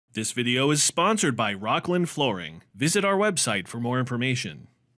This video is sponsored by Rockland Flooring. Visit our website for more information.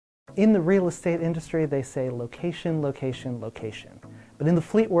 In the real estate industry, they say location, location, location. But in the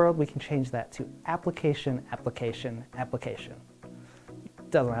fleet world, we can change that to application, application, application.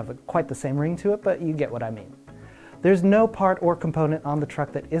 Doesn't have quite the same ring to it, but you get what I mean. There's no part or component on the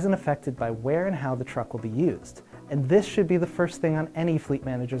truck that isn't affected by where and how the truck will be used. And this should be the first thing on any fleet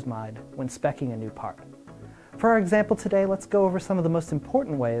manager's mind when speccing a new part. For our example today, let's go over some of the most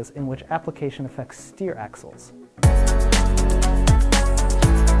important ways in which application affects steer axles.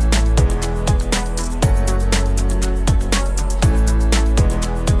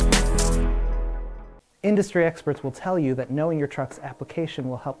 Industry experts will tell you that knowing your truck's application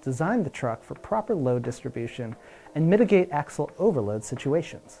will help design the truck for proper load distribution and mitigate axle overload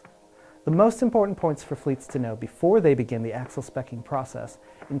situations. The most important points for fleets to know before they begin the axle speccing process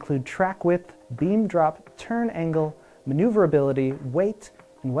include track width, beam drop, turn angle, maneuverability, weight,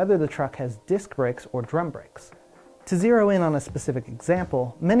 and whether the truck has disc brakes or drum brakes. To zero in on a specific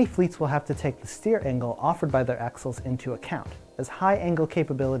example, many fleets will have to take the steer angle offered by their axles into account, as high angle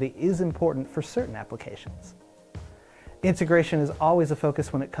capability is important for certain applications. Integration is always a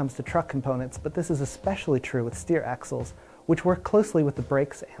focus when it comes to truck components, but this is especially true with steer axles, which work closely with the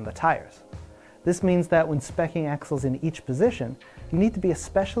brakes and the tires. This means that when speccing axles in each position, you need to be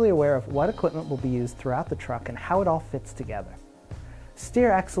especially aware of what equipment will be used throughout the truck and how it all fits together. Steer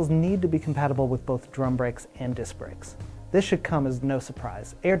axles need to be compatible with both drum brakes and disc brakes. This should come as no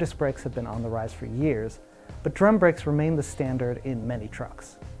surprise. Air disc brakes have been on the rise for years, but drum brakes remain the standard in many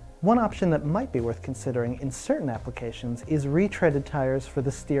trucks. One option that might be worth considering in certain applications is retreaded tires for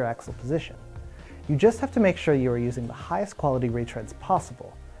the steer axle position. You just have to make sure you are using the highest quality retreads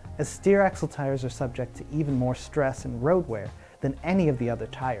possible, as steer axle tires are subject to even more stress and road wear than any of the other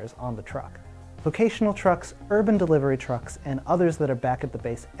tires on the truck. Vocational trucks, urban delivery trucks, and others that are back at the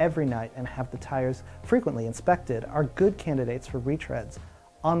base every night and have the tires frequently inspected are good candidates for retreads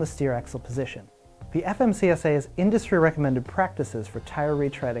on the steer axle position. The FMCSA's industry recommended practices for tire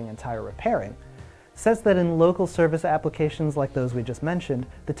retreading and tire repairing says that in local service applications like those we just mentioned,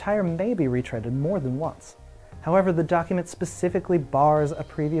 the tire may be retreaded more than once. However, the document specifically bars a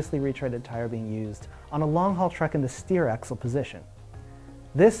previously retreaded tire being used on a long-haul truck in the steer axle position.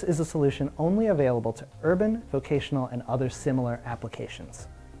 This is a solution only available to urban, vocational, and other similar applications.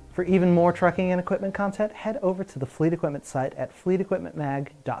 For even more trucking and equipment content, head over to the Fleet Equipment site at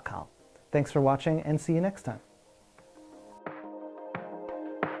fleetequipmentmag.com. Thanks for watching, and see you next time.